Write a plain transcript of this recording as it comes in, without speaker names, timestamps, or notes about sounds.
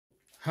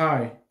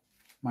Hi,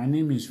 my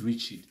name is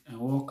Richard and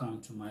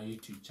welcome to my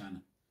YouTube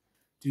channel.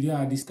 Today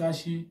our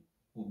discussion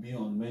will be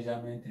on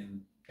measurement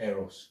and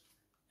errors,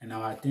 and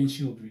our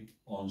attention will be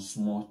on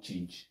small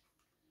change.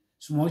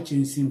 Small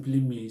change simply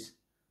means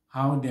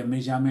how the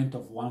measurement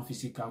of one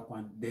physical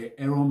quantity,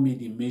 the error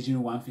made in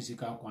measuring one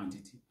physical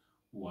quantity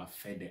will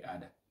affect the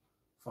other.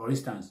 For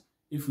instance,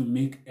 if we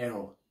make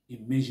error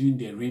in measuring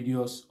the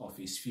radius of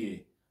a sphere,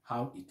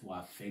 how it will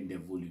affect the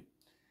volume.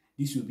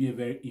 This will be a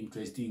very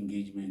interesting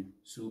engagement,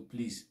 so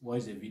please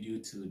watch the video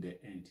till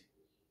the end.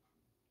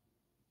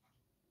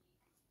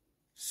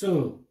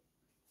 So,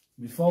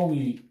 before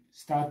we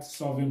start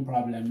solving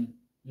problem,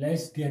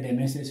 let's get the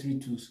necessary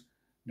tools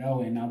that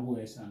will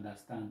enable us to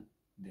understand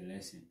the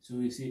lesson. So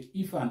we say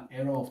if an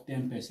error of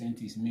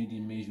 10% is made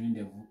in measuring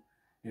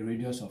the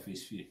radius of a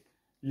sphere,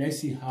 let's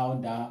see how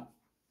that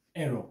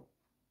error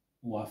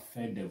will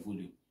affect the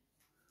volume.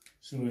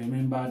 So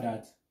remember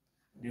that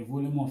the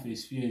volume of a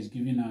sphere is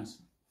given as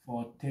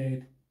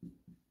 4/3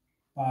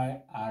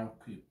 pi r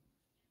cubed.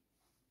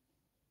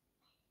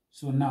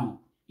 So now,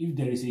 if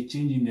there is a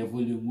change in the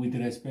volume with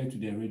respect to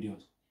the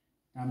radius,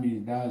 that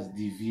means that's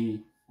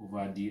dv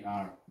over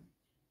dr.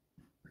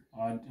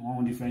 Or when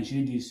we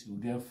differentiate this, we'll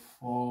get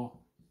 4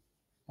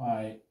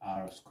 pi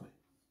r squared.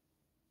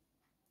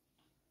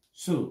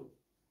 So,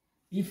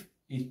 if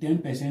a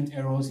 10%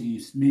 error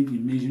is made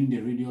in measuring the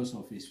radius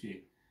of a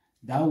sphere,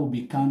 that will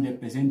become the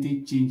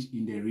percentage change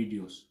in the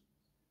radius.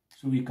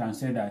 So we can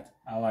say that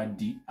our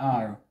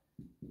dr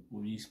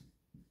will be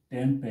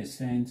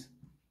 10%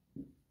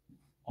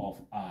 of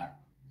r.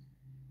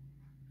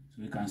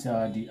 So we can say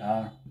our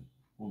dr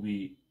will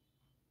be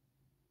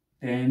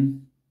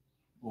 10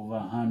 over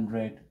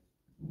 100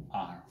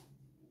 r.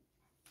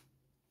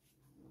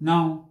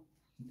 Now,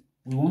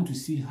 we want to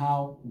see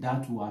how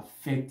that will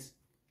affect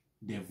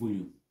the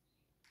volume.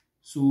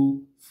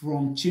 So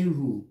from chain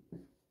rule,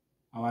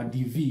 our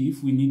dv,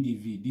 if we need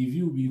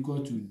dv will be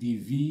equal to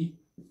dv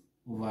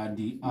over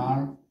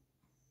dr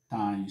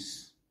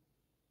times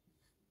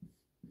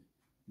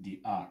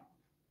dr.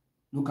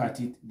 Look at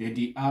it,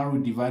 the dr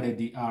will divide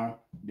the dr,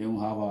 then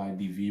we'll have our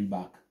dv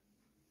back.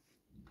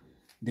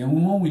 Then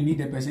when we need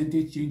the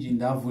percentage change in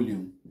that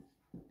volume,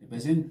 the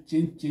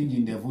percentage change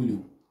in the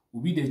volume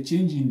will be the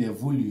change in the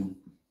volume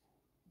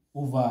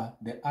over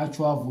the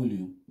actual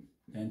volume,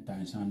 10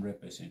 times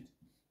 100%.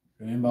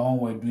 Remember when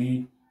we're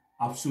doing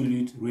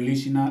absolute,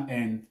 relational,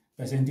 and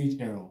percentage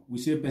error, we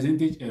say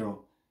percentage error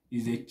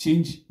is the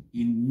change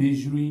in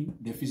measuring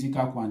the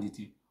physical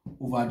quantity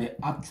over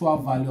the actual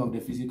value of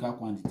the physical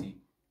quantity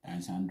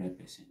times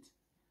 100%.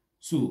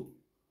 So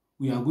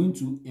we are going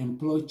to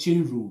employ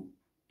chain rule,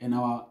 and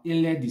our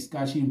earlier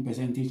discussion in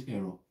percentage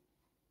error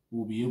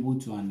will be able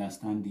to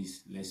understand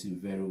this lesson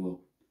very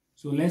well.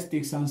 So let's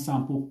take some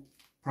sample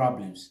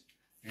problems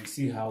and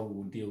see how we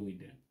will deal with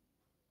them.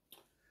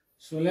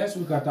 So let's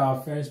look at our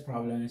first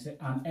problem and say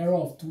an error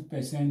of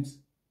 2%.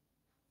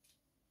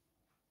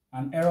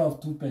 An error of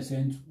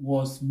 2%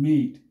 was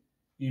made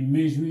in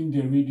measuring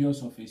the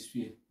radius of a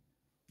sphere.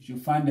 You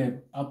should find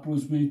the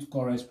approximate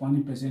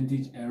corresponding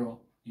percentage error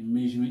in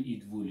measuring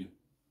its volume.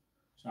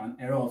 So an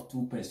error of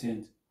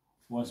 2%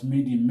 was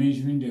made in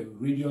measuring the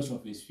radius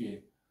of a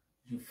sphere.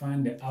 You should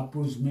find the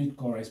approximate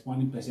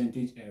corresponding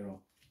percentage error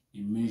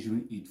in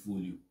measuring its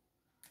volume.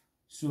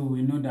 So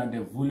we know that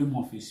the volume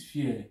of a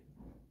sphere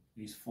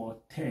is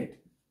 4/3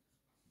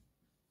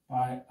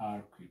 pi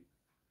r cubed.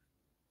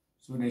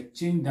 So the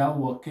change that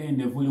will occur in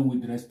the volume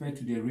with respect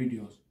to the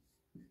radius,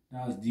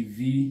 that's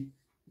dv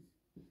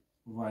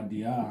over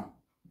dr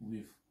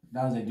with,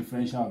 that's the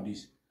differential of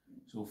this,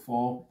 so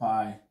 4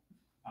 pi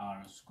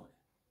r squared.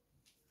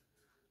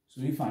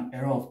 So if an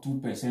error of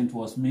 2%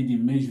 was made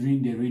in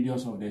measuring the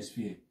radius of the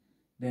sphere,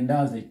 then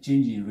that's the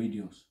change in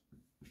radius.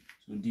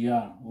 So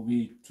dr will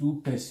be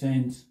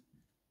 2%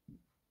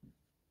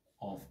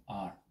 of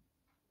r,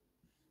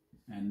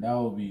 and that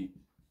will be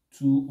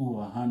 2 over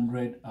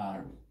 100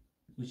 r,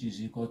 which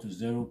is equal to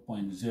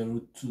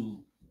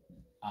 0.02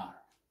 r.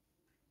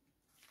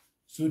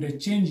 So the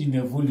change in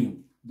the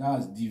volume,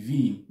 that's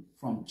dv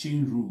from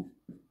chain rule,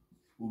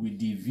 will be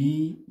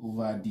dv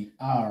over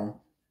dr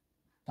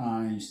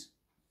times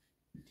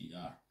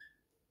dr.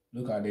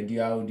 Look at the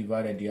dr will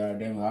divide the dr,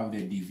 then we have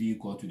the dv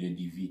equal to the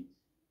dv.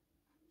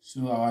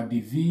 So our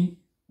dv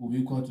will be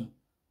equal to,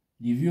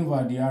 dv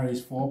over dr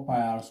is 4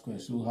 pi r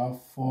squared, so we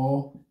have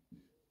 4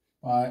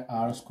 pi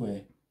r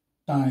squared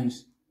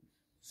times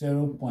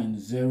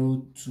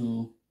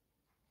 0.02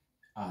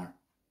 r.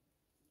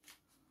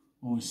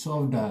 When we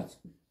solve that,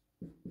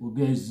 we'll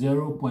get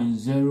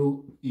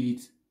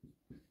 0.08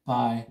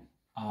 pi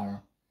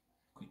r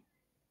cubed.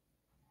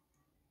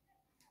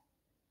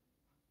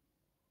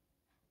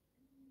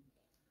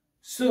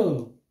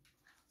 So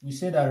we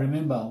said that,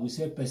 remember, we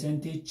said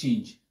percentage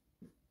change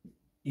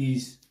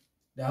is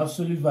the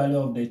absolute value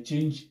of the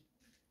change,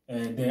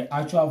 the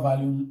actual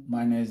value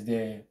minus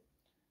the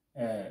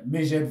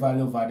measured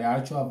value over the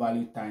actual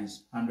value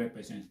times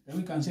 100%. Then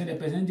we can say the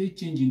percentage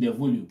change in the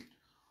volume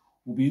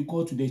will be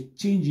equal to the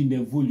change in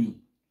the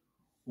volume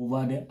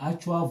over the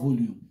actual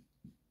volume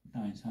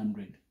times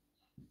 100%.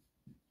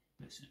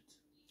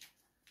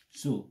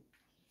 So,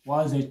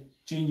 what's the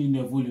change in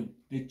the volume?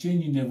 The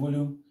change in the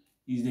volume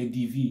is the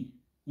dV,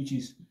 which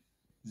is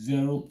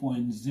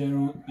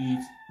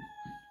 0.08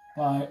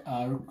 pi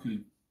r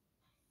cubed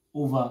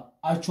over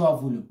actual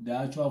volume. The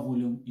actual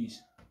volume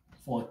is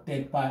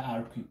 4/3 pi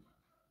r cubed.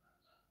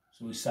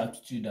 So we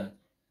substitute that.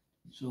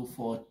 So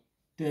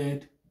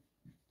 4/3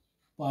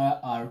 pi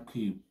r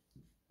cubed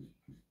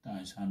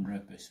times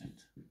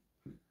 100%.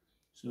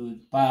 So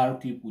pi r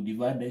cubed will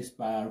divide this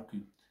pi r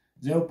cubed.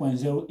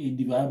 0.08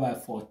 divided by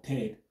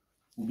 4/3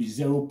 will be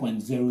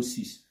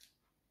 0.06.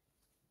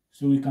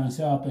 So we can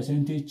say our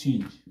percentage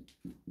change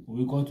will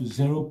be equal to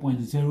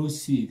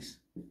 0.06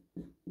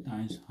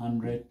 times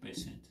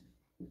 100%.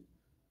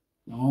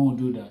 And when we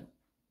do that,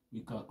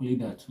 we calculate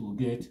that we'll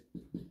get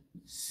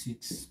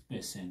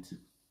 6%.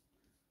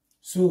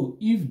 So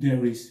if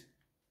there is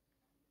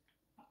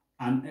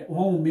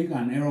when we make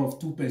an error of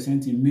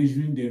 2% in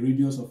measuring the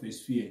radius of a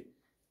sphere,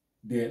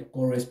 the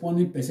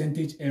corresponding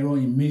percentage error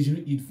in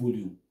measuring its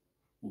volume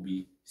will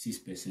be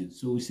 6%.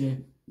 So we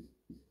say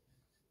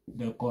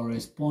the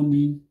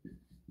corresponding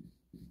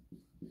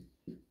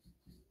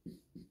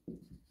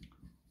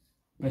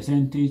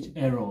percentage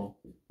error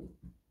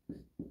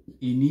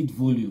in its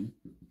volume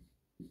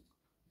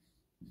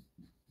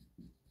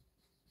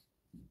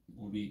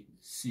will be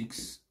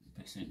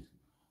 6%.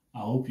 I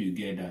hope you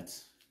get that.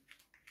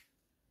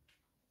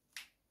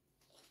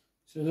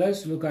 So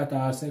let's look at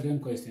our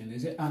second question. They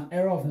say an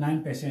error of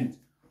 9%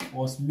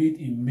 was made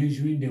in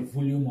measuring the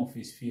volume of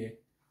a sphere.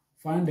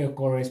 Find the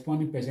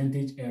corresponding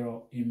percentage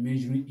error in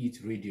measuring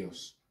its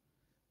radius.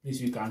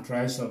 This you can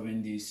try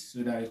solving this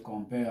so that you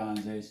compare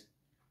answers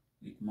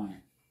with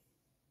mine.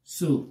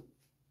 So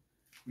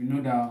we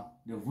know that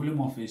the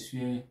volume of a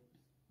sphere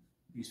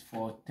is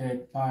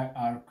 4/3 pi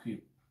r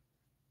cubed.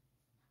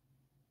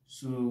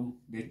 So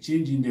the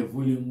change in the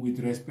volume with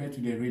respect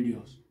to the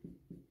radius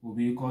will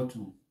be equal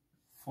to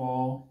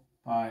 4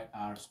 pi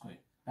r squared.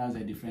 That's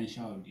the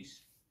differential of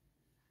this,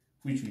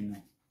 which we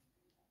know.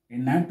 A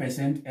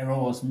 9%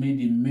 error was made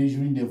in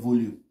measuring the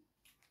volume.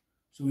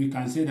 So we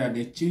can say that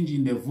the change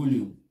in the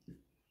volume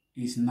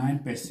is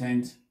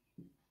 9%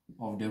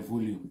 of the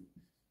volume.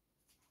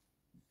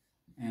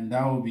 And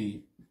that will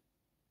be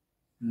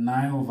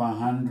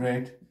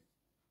 9/100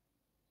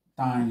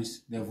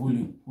 times the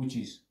volume, which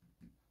is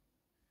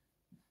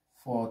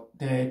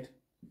 4/3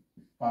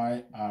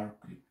 pi r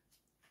cubed.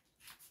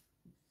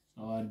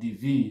 So our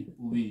dV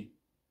will be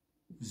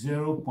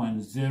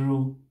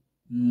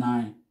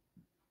 0.09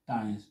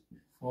 times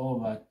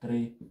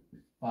 4/3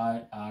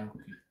 pi r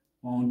cubed.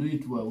 When we do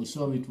it well, we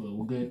solve it well,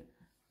 we'll get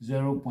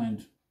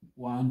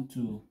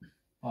 0.12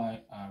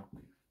 pi r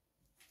cubed.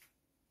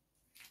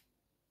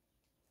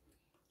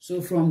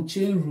 So from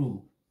chain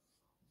rule,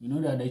 we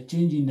know that the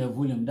change in the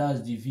volume,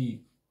 that's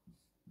dV,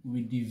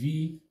 with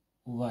dV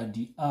over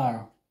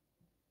dr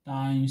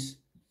times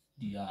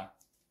dr.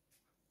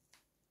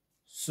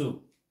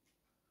 So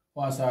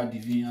what's our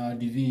dV? Our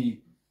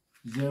dV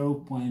is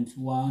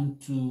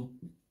 0.12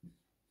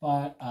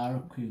 pi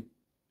r cubed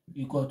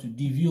equal to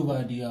dV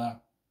over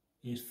dr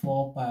is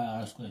 4 pi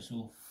r squared.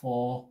 So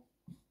 4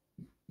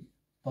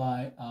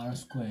 pi r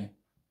squared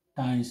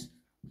times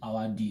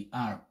our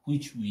dr,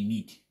 which we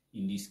need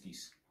in this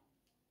case.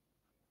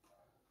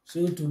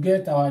 So to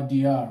get our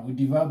dr, we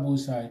divide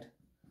both sides.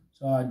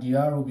 So our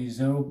dr will be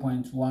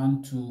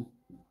 0.12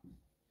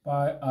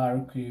 pi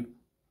r cubed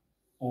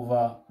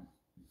over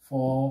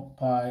 4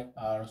 pi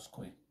r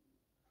squared.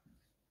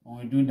 When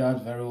we do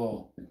that very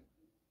well,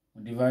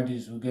 we divide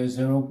this, we get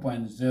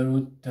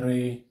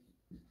 0.03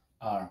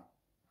 r.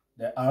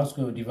 The r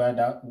squared will divide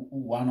that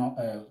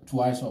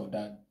twice of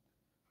that.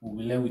 We'll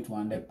be left with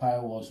 1. The pi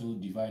will also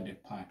divide the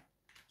pi.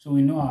 So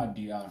we know our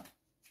dr.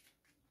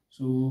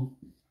 So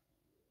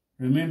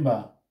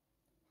remember,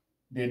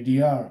 the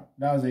dr,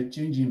 that's a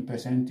change in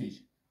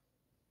percentage,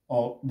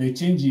 or the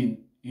change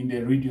in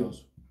the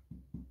radius.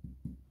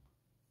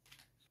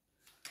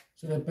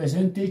 So the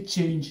percentage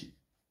change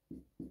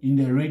in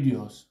the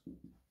radius,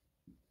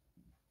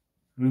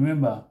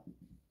 remember,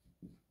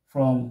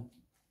 from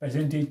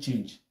percentage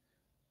change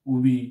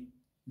will be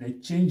the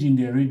change in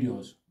the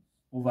radius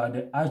over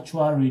the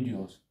actual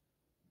radius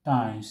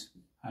times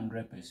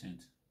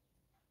 100%.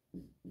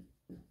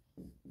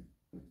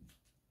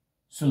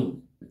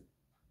 So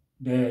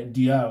the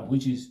dr,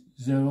 which is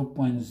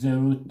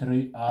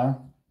 0.03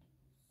 r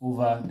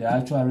over the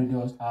actual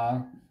radius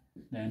r,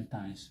 then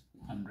times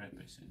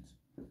 100%.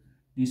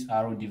 This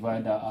r will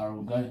divide that r,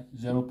 will get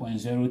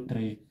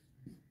 0.03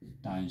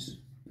 times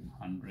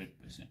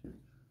 100%.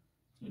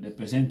 So the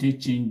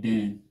percentage change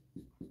then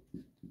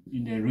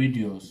in the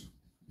radius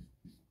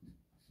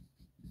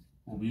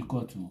will be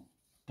equal to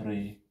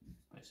 3%.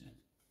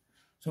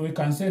 So we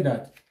can say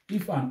that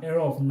if an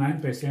error of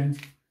 9%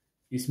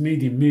 is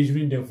made in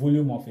measuring the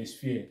volume of a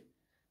sphere,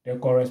 the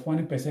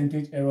corresponding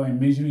percentage error in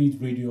measuring its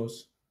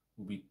radius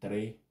will be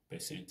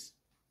 3%.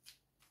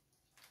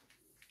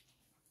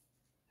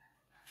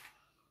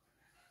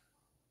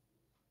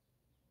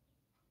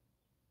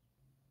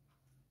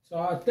 So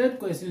our third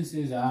question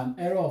says that an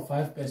error of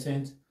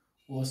 5%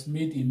 was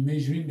made in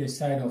measuring the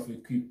side of a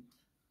cube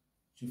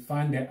to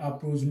find the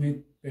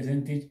approximate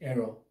percentage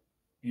error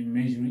in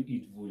measuring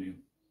its volume.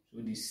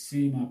 So the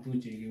same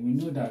approach again. We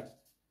know that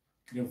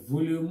the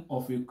volume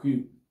of a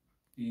cube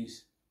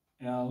is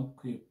L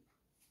cube.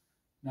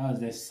 That's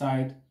the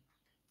side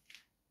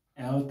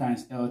L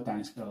times L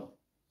times L.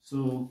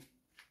 So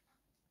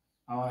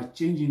our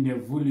change in the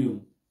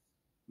volume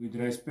with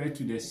respect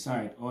to the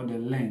side or the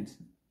length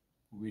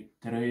with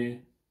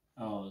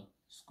 3L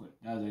squared.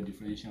 That's the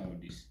differential of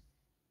this.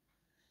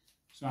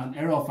 So an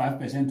error of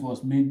 5%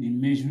 was made in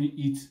measuring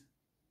it,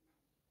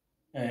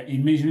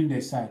 in measuring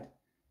the side.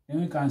 Then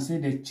we can say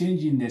the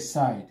change in the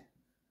side,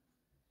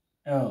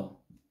 L,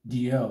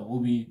 dl,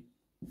 will be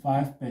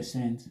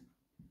 5%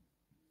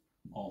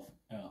 of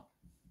L.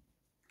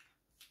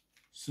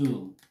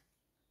 So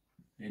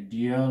the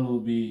dl will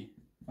be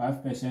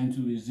 5%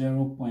 will be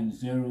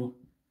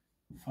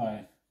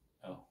 0.05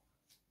 L.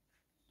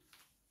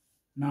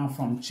 Now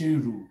from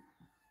chain rule,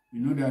 we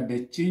know that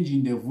the change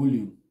in the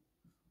volume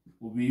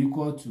will be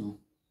equal to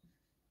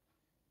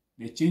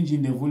the change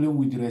in the volume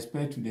with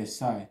respect to the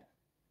side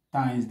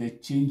times the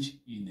change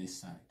in the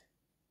side.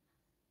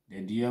 The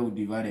dl will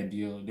divide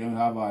the dl, then we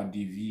have our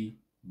dv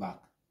back.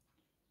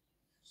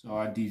 So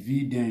our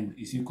dv then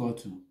is equal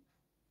to,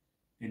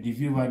 the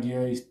dv over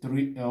dl is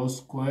 3L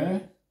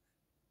squared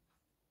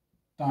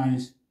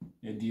times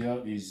the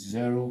dl is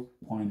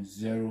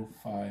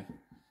 0.05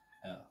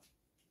 L.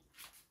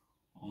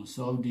 On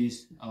solve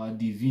this, our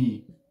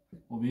dv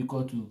will be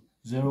equal to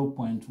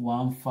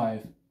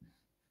 0.15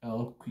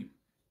 L cube.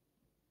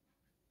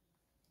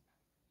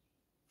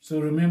 So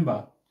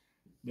remember,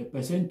 the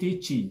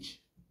percentage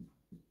change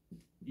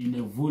in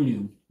the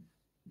volume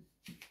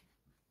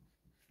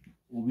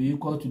will be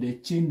equal to the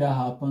change that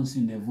happens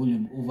in the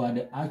volume over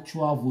the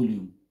actual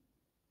volume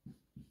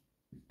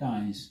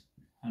times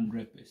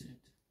 100%.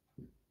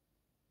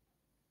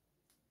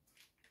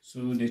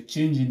 So the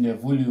change in the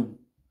volume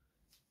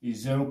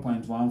is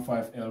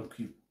 0.15 L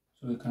cube.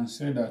 So we can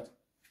say that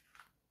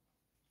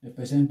the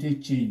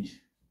percentage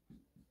change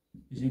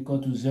is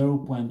equal to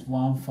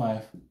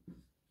 0.15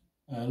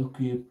 L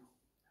cube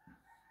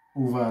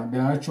over the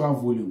actual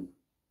volume,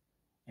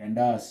 and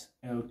that's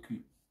L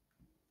cube.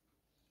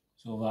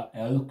 So over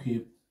L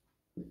cube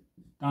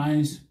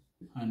times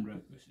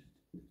 100%.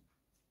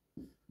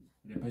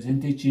 The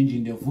percentage change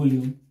in the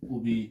volume will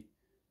be,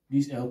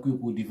 this L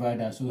cube will divide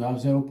that, so we have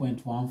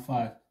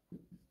 0.15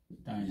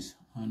 times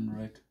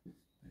 100%.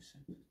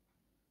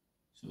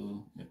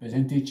 So the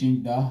percentage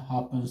change that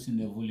happens in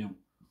the volume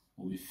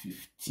will be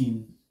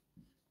 15%.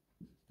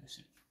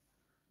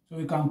 So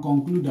we can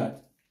conclude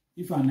that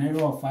if an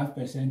error of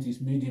 5%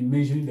 is made in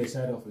measuring the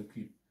side of a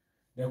cube,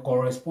 the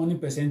corresponding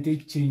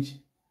percentage change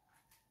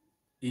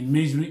in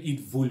measuring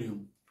its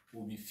volume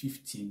will be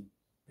 15%.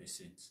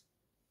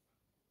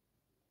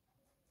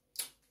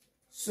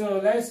 So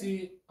let's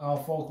see our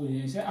four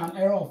questions. An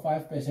error of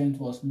 5%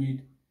 was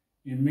made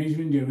in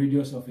measuring the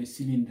radius of a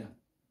cylinder.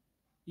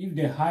 If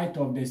the height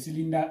of the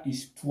cylinder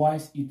is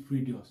twice its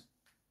radius,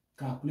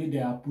 calculate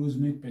the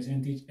approximate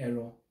percentage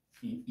error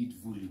in its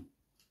volume.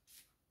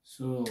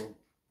 So,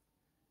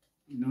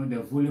 you know,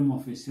 the volume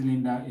of a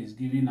cylinder is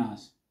given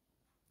as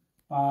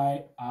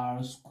pi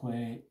r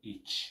squared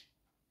h.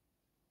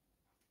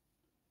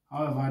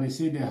 However, they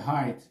say the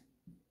height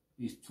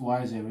is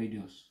twice the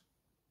radius.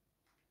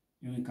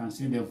 And we can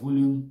say the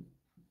volume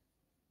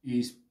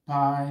is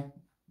pi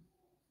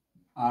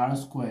r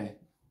squared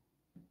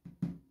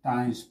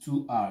times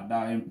 2r.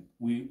 That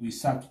we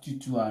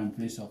substitute 2r in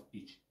place of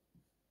h.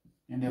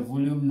 And the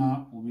volume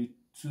now will be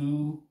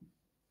 2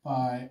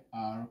 pi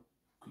r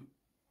cubed.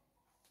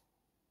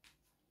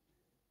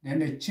 Then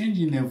the change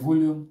in the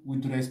volume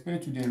with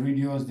respect to the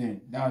radius,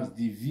 then that's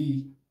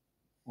dv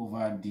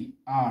over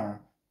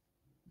dr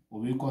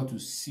will be equal to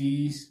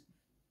 6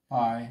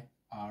 pi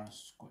r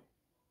squared.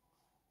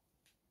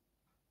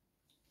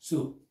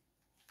 So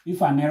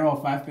if an error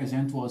of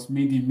 5% was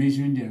made in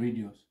measuring the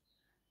radius,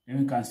 then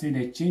we can say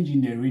the change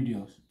in the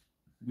radius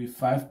will be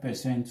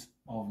 5%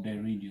 of the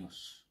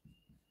radius.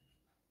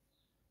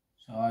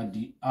 So our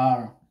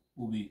dr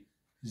will be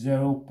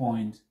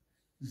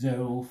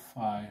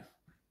 0.05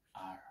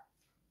 r.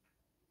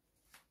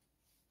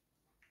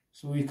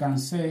 So we can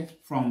say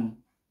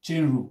from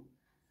chain rule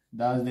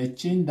that the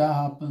change that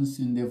happens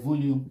in the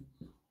volume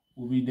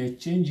will be the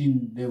change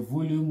in the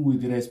volume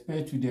with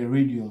respect to the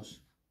radius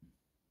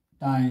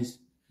times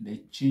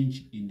the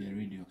change in the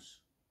radius.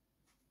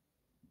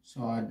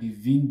 So our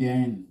dv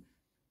then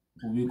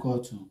will be equal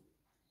to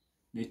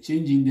the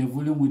change in the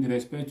volume with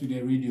respect to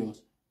the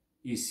radius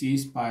is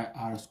 6 pi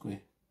r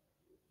squared.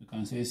 You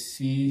can say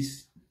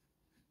 6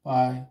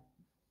 pi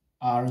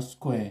r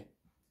squared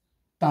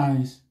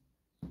times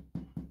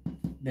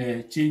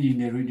the change in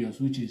the radius,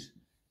 which is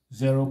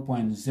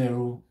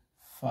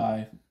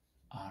 0.05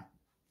 r.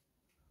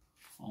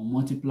 I'll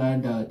multiply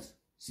that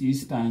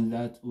 6 times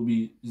that will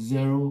be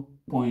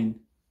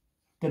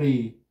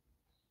 0.3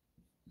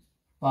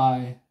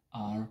 pi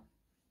r.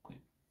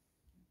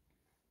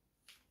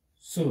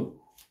 So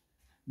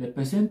the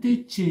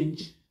percentage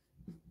change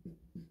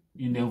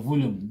in the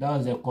volume,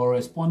 that's the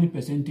corresponding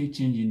percentage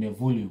change in the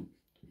volume,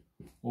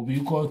 will be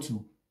equal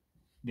to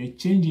the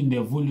change in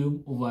the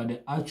volume over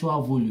the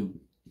actual volume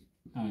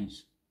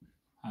times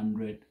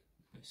 100%.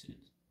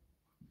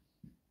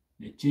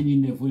 The change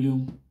in the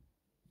volume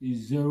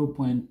is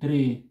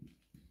 0.3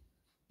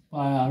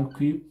 pi r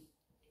cube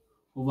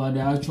over the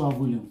actual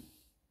volume.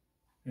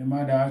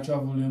 Remember, the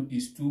actual volume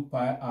is 2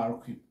 pi r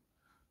cube.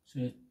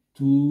 So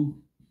 2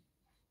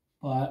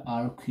 pi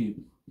r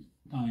cube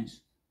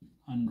times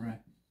 100%.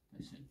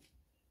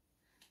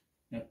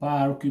 The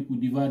pi r cube will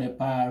divide the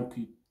pi r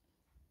cube.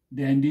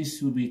 Then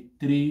this will be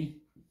 3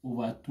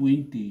 over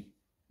 20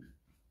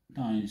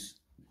 times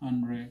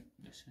 100%.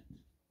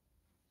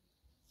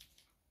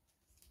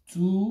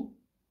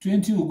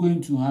 20 will go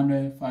into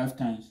 100 5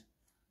 times.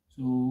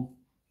 So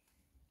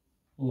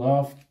we'll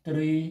have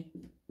 3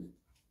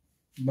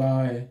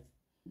 by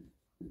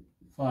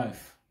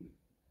 5.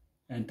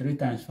 And 3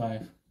 times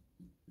 5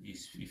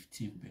 is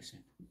 15%.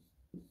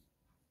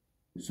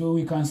 So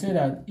we can say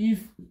that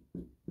if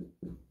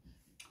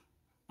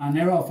an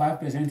error of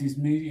 5% is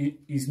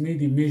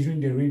made in measuring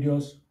the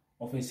radius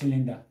of a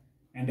cylinder,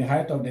 and the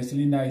height of the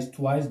cylinder is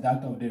twice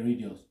that of the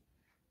radius,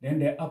 then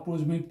the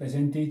approximate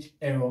percentage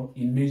error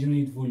in measuring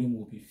its volume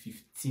will be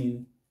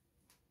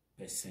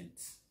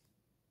 15%.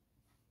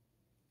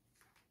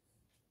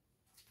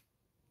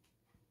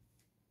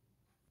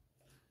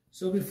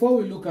 So before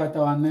we look at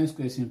our next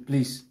question,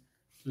 please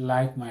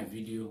like my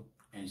video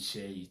and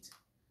share it.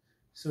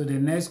 So the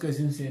next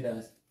question said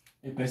that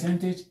a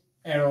percentage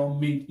error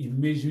made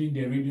in measuring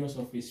the radius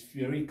of a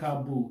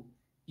spherical bowl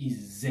is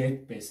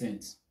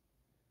Z%.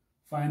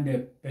 Find the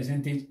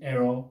percentage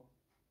error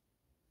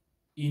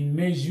in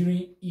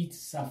measuring its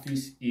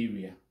surface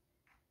area.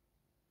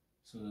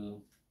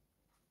 So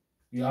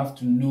you have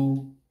to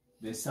know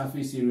the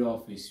surface area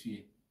of a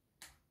sphere.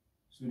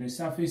 So the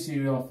surface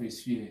area of a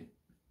sphere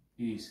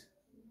is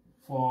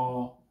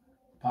 4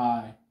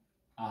 pi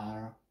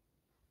r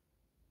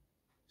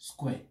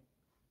square.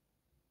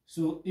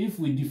 So if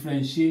we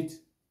differentiate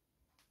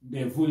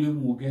the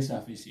volume, we'll get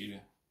surface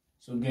area.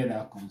 So get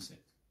that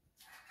concept.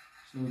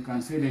 So we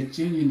can say the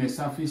change in the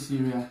surface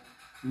area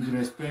with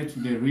respect to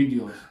the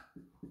radius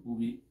will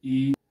be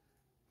E.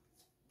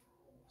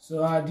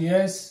 So our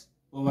ds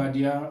over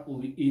dr will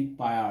be 8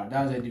 pi r.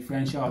 That's the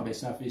differential of the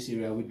surface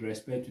area with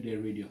respect to the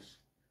radius.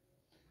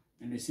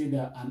 And they say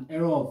that an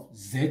error of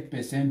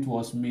Z%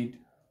 was made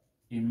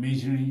in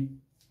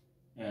measuring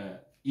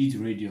its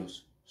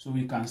radius. So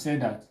we can say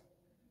that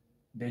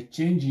the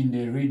change in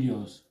the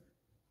radius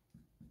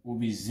will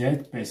be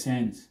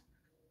Z%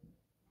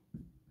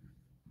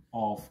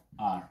 of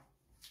R.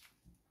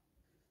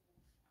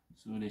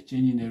 So the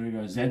change in the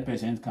radius,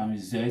 Z% can be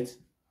Z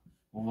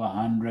over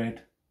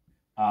 100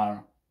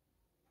 R,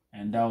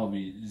 and that will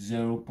be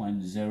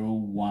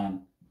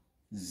 0.01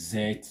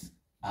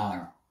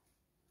 ZR.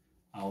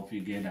 I hope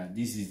you get that.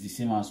 This is the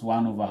same as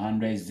 1 over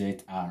 100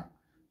 ZR,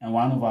 and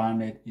 1 over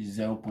 100 is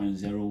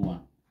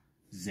 0.01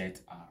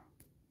 ZR.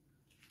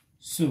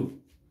 So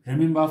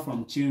remember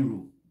from chain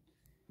rule,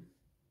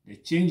 the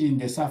change in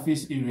the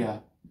surface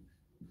area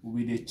will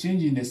be the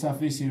change in the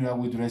surface area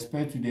with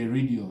respect to the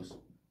radius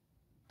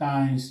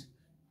times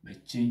the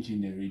change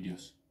in the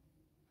radius.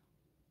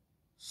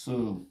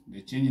 So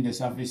the change in the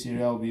surface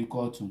area will be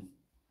equal to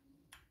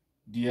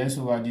ds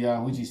over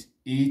dr, which is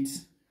 8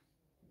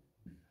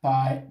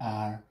 pi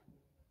r,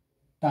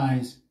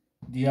 times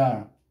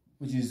dr,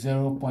 which is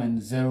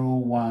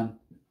 0.01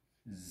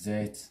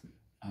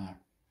 ZR.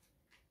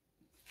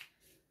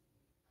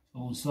 So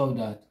we'll solve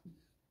that.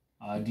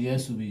 Our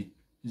ds will be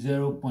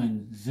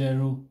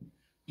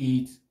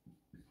 0.08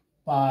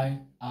 pi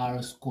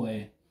r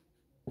square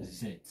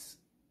z.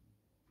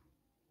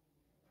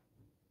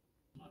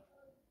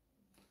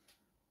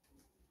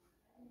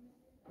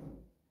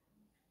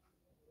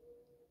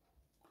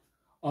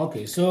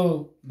 Okay,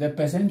 so the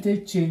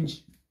percentage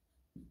change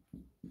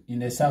in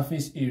the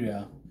surface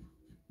area,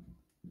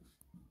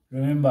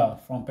 remember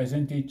from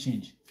percentage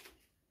change,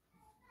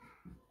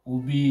 will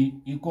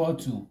be equal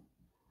to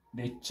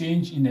the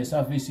change in the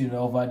surface area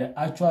over the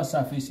actual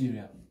surface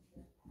area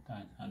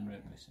times 100%.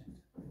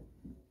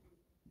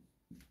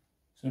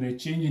 So the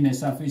change in the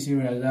surface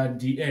area, that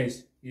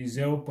ds, is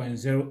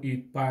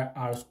 0.08 pi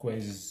r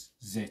square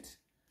z.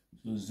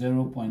 So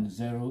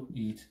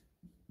 0.08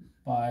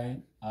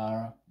 pi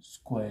r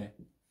square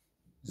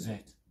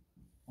z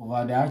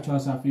over the actual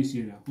surface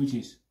area, which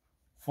is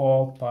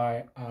 4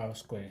 pi r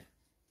square.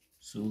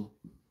 So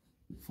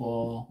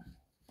 4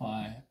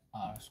 pi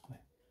r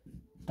square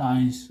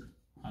times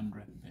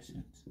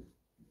 100%.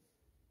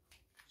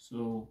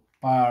 So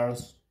pi r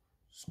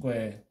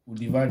square, we'll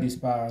divide this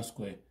pi r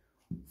square.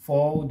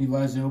 4 will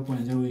divide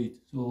 0.08,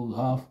 so we'll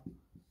have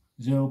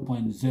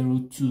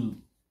 0.02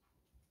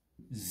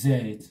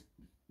 z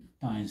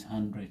times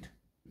 100%.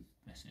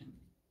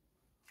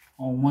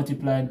 Or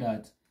multiply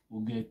that,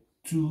 we'll get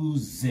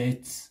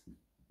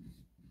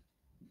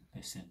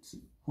 2z%,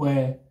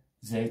 where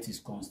z is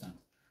constant.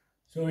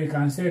 So we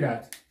can say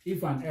that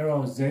if an error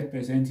of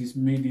z% is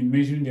made in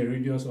measuring the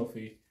radius of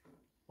a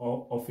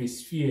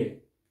sphere,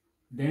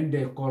 then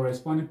the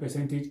corresponding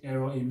percentage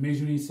error in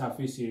measuring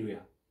surface area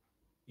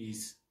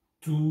is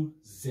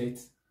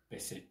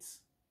 2z%.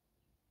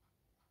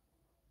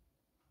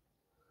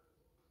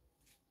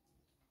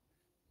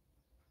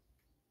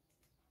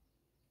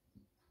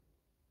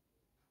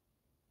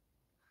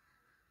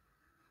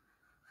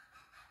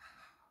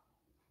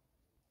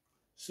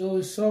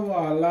 So solve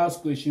our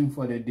last question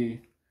for the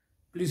day.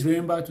 Please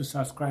remember to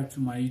subscribe to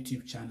my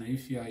YouTube channel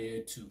if you are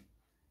here too,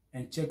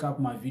 and check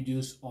out my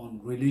videos on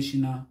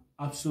relational,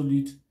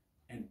 absolute,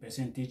 and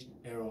percentage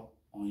error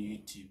on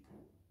YouTube.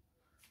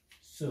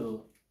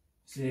 So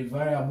it's a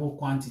variable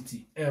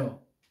quantity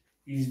L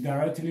is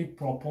directly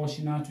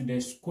proportional to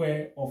the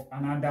square of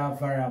another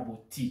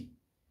variable T.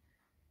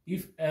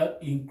 If L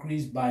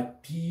increased by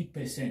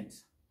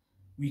P%,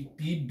 with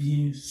P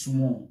being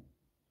small,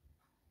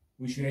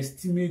 we should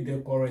estimate the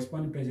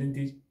corresponding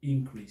percentage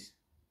increase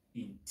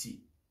in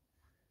T.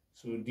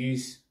 So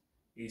this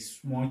is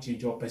small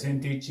change or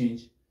percentage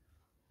change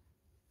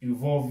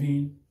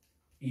involving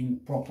in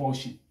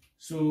proportion.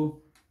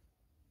 So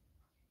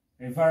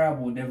the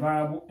variable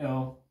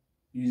L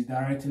is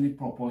directly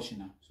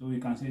proportional. So we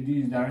can say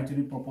this is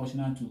directly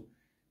proportional to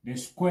the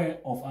square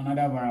of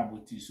another variable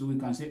T. So we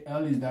can say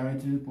L is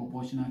directly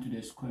proportional to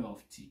the square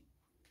of T.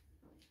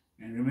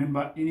 And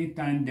remember,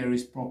 anytime there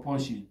is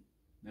proportion,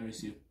 there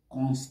is a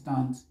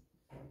constant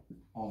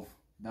of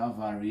that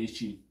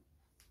variation.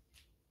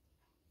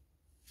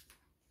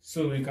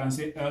 So we can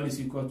say L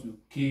is equal to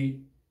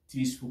T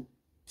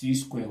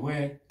square,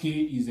 where K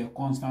is the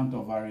constant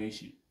of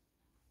variation.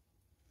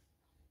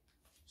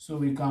 So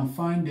we can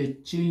find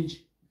the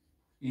change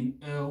in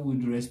L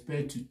with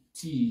respect to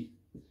T.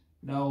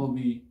 That will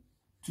be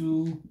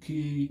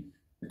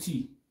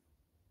 2kt.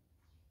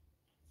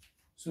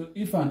 So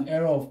if an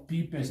error of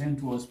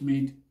P% was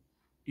made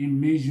in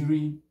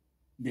measuring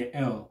the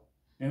L,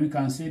 then we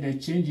can say the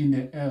change in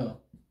the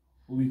L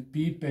will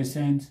be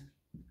P%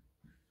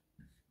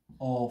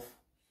 of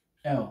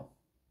L.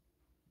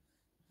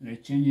 The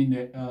change in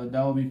the L,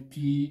 that will be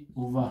P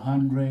over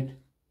 100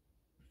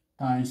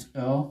 times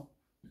L,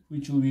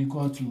 which will be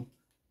equal to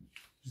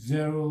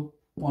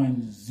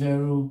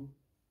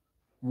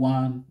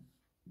 0.01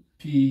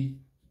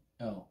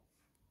 PL.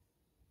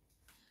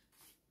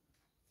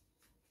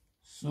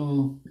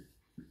 So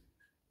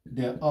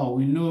the L,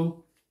 we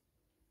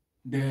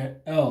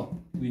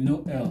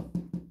know L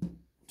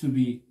to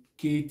be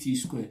kt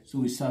squared, so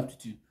we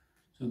substitute.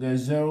 So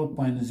there's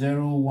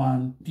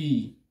 0.01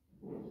 P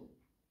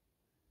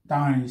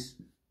times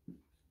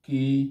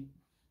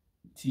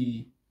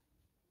kt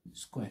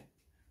squared.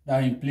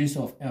 That in place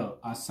of L,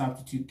 I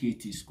substitute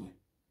kt squared.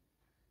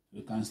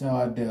 We can say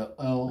that the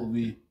L will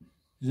be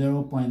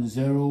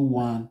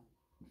 0.01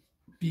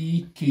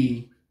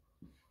 pkt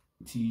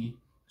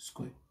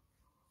squared.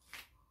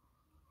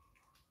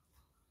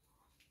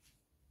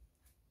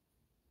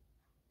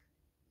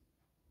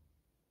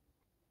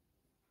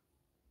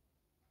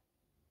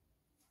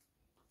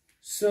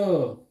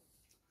 So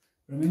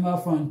remember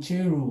from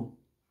chain rule,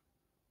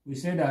 we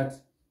said that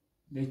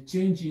the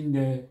change in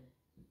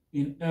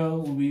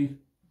L will be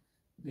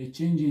the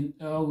change in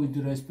L with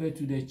respect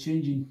to the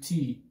change in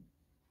T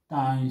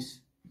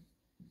times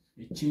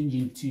the change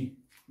in T.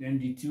 Then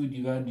the T will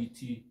divide the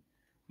T.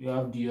 We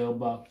have the L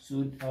back.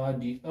 So our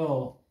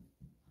dl,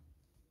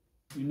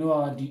 we know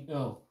our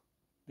dl.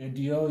 The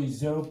dl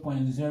is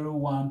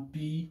 0.01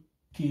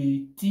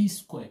 pkt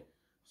squared.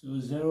 So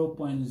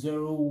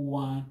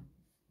 0.01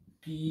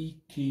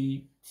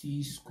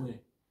 pkt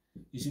squared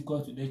is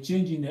equal to the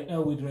change in the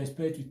L with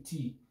respect to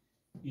T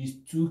is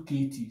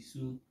 2kt.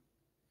 So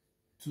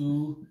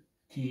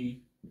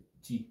 2kt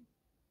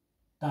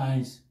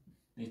times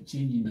the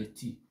change in the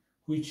T,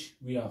 which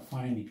we are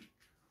finding.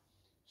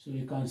 So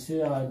you can say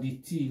the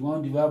T,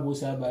 1 divided both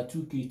sides by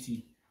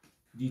 2kt,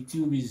 the T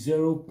will be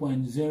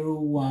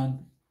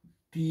 0.01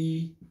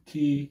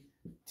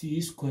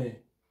 pkt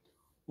squared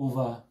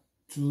over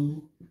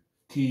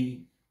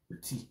 2kt.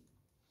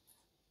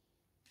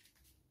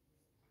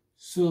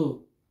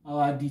 So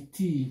our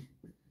dt,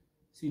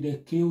 see the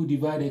k will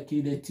divide the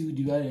k, the t will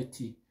divide the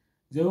t.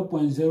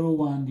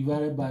 0.01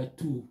 divided by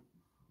 2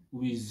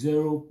 will be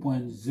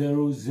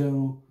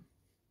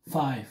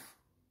 0.005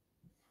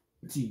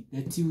 t.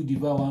 The t will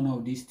divide one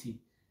of these t.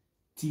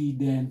 T,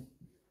 then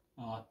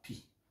our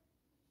p.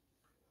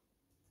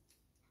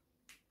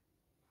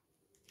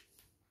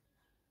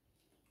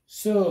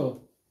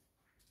 So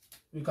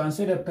we can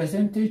say the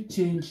percentage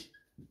change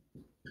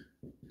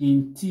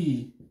in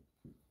t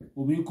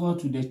will be equal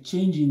to the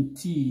change in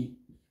t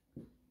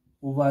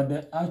over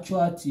the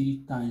actual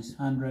t times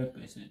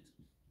 100%.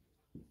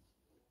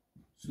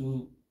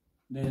 So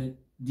the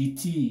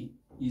dt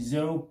is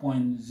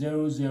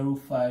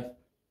 0.005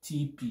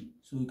 tp.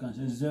 So we can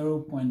say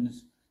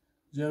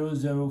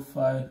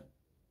 0.005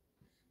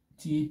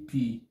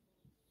 tp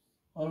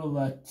all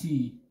over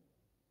t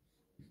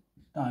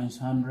times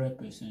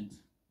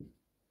 100%.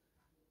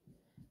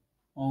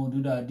 When we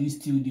do that, this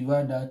 2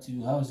 divide that,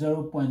 you have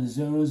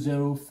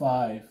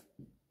 0.005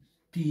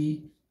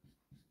 p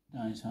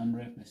times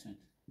 100%.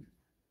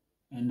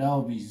 And that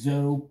will be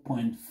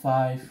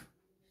 0.5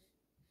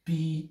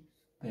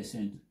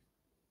 p%.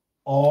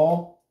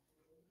 Or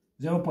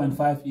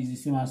 0.5 is the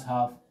same as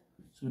half,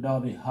 so that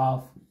will be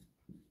half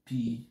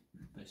p%.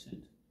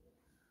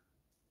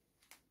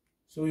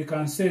 So we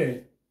can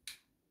say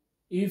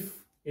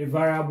if a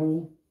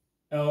variable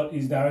L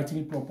is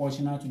directly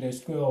proportional to the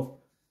square of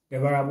the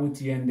variable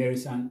t, and there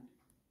is a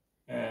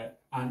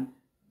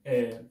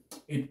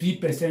p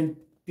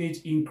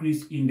percentage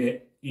increase in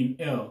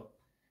L,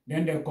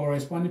 then the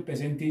corresponding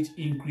percentage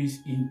increase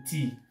in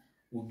t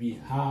will be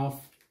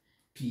half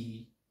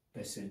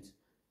p%.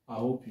 I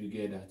hope you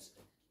get that.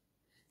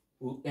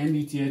 We'll end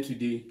it here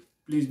today.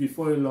 Please,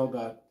 before you log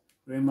out,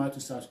 remember to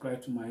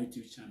subscribe to my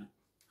YouTube channel.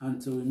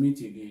 Until we meet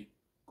again,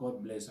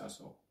 God bless us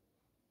all.